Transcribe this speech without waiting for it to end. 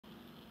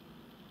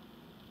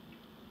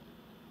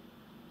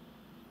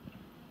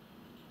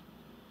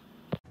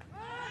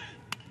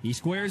He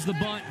squares the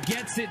bunt,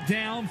 gets it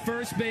down,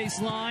 first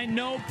base line,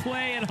 no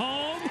play at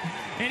home,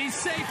 and he's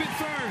safe at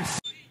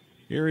first.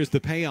 Here is the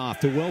payoff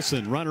to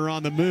Wilson. Runner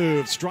on the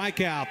move,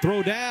 strikeout,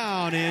 throw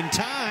down in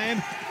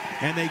time,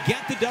 and they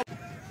get the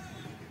double.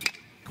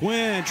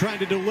 Quinn trying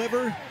to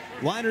deliver,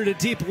 liner to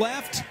deep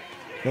left,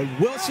 but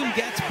Wilson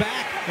gets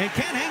back and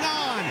can't hang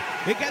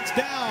on. It gets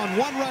down,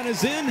 one run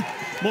is in,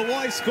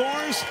 Malloy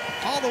scores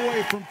all the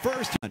way from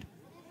first.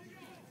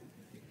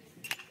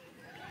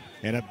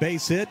 And a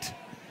base hit.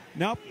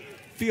 Nope,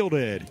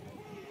 fielded.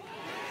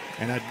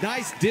 And a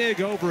nice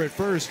dig over at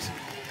first.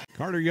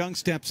 Carter Young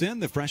steps in,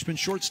 the freshman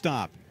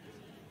shortstop.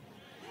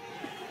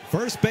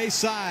 First base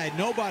side,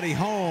 nobody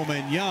home,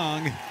 and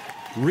Young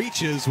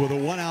reaches with a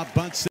one-out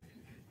bunt.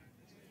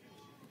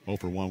 0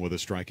 for 1 with a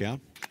strikeout.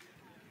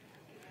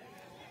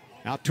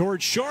 Out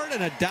towards short,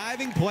 and a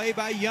diving play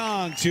by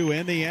Young to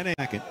end the inning.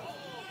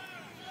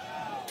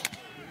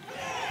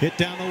 Hit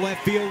down the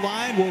left field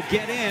line, will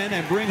get in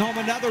and bring home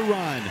another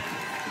run.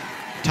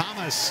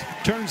 Thomas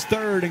turns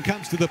third and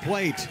comes to the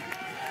plate.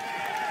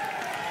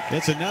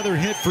 It's another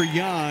hit for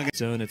Young.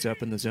 Zone, it's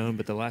up in the zone,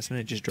 but the last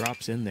minute just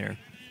drops in there.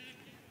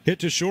 Hit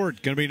to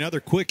short. Going to be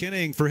another quick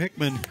inning for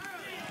Hickman.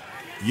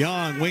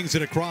 Young wings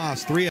it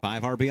across. 5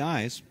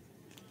 RBIs.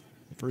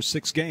 The first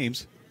 6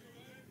 games.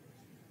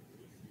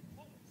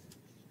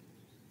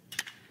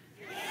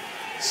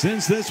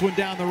 Sends this one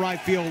down the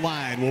right field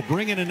line. Will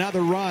bring in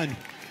another run.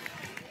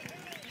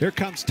 Here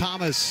comes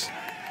Thomas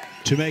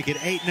to make it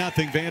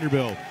 8-0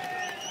 Vanderbilt.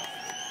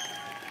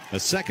 A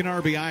second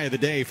RBI of the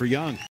day for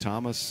Young.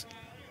 Thomas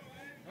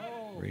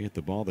hit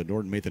the ball that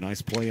Norton made the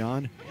nice play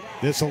on.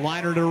 This a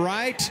liner to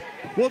right.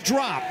 Will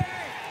drop.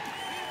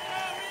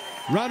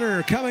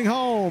 Runner coming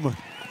home.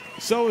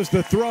 So is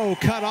the throw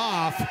cut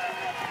off.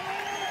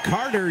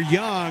 Carter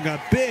Young,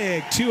 a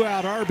big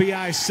 2-out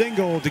RBI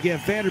single to give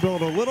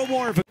Vanderbilt a little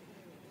more of a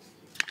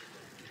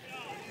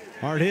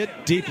hard hit,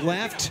 deep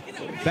left.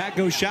 Back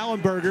goes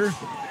Schallenberger.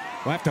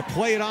 We'll have to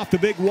play it off the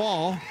big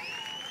wall.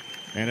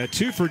 And a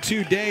 2 for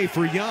 2 day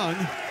for Young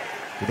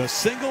with a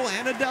single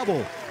and a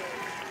double.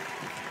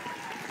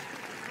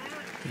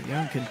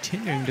 Young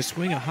continuing to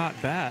swing a hot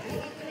bat.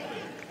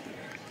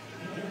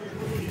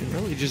 And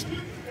really just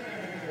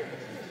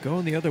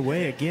going the other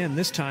way again,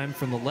 this time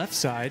from the left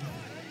side.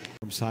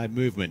 From side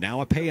movement.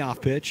 Now a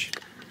payoff pitch.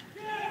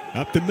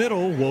 Up the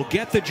middle, will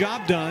get the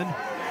job done.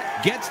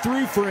 Gets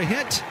through for a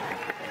hit.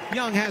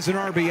 Young has an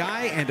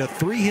RBI and a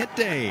 3-hit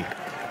day.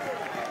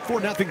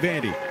 4-0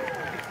 Vandy.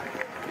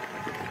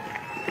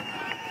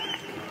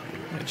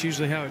 That's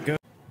usually how it goes.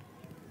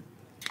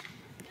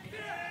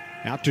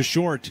 Out to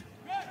short.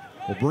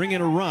 Will bring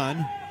in a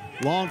run.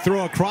 Long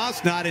throw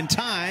across, not in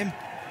time.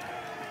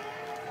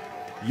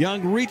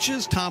 Young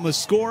reaches, Thomas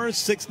scores,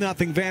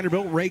 6-0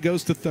 Vanderbilt. Ray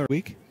goes to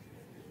third.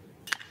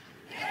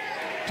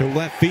 To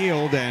left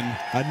field, and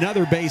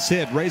another base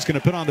hit. Ray's going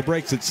to put on the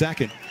brakes at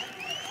second.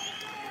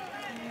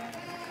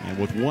 And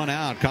with 1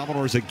 out,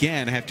 Commodores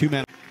again have 2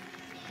 men.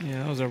 Yeah,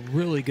 that was a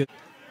really good.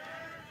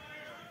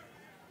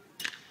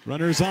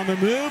 Runners on the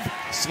move,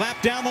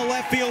 slap down the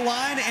left field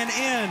line and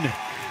in.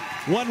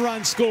 1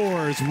 run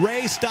scores.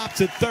 Ray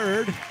stops at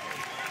third.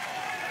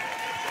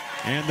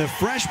 And the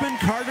freshman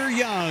Carter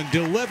Young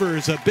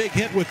delivers a big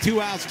hit with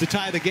 2 outs to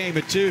tie the game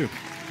at 2.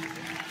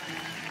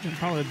 And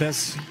probably the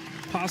best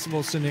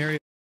possible scenario.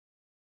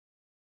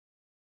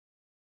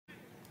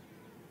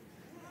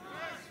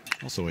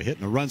 Also a hit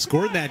and a run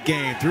scored in that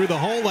game. Through the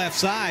whole left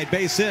side,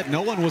 base hit.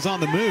 No one was on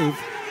the move.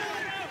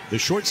 The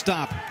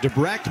shortstop,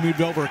 DeBrecht,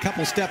 moved over a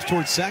couple steps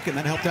towards second.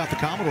 That helped out the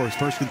Commodores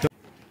first and third.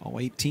 All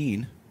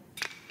 18.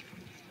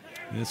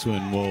 This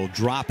one will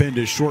drop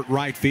into short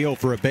right field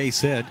for a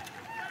base hit.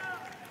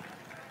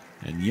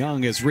 And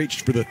Young has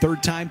reached for the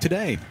 3rd time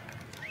today.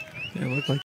 It looked like